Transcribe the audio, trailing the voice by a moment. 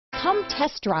Come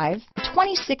test drive the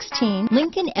 2016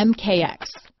 Lincoln MKX.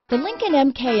 The Lincoln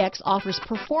MKX offers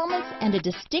performance and a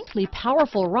distinctly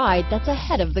powerful ride that's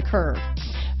ahead of the curve.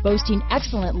 Boasting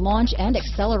excellent launch and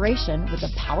acceleration with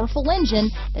a powerful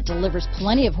engine that delivers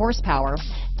plenty of horsepower,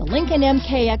 the Lincoln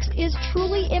MKX is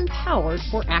truly empowered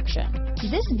for action.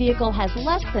 This vehicle has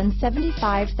less than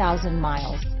 75,000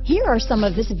 miles. Here are some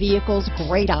of this vehicle's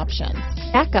great options: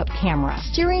 backup camera,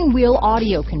 steering wheel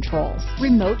audio controls,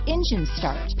 remote engine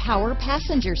start, power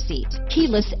passenger seat,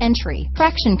 keyless entry,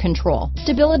 traction control,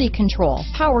 stability control,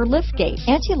 power liftgate,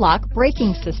 anti-lock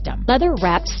braking system,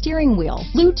 leather-wrapped steering wheel,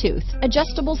 Bluetooth,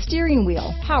 adjustable steering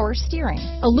wheel, power steering,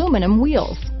 aluminum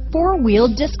wheels, four-wheel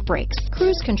disc brakes,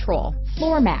 cruise control,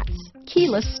 floor mats,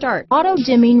 keyless start,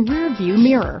 auto-dimming rear view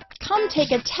mirror. Come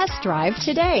take a test drive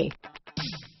today.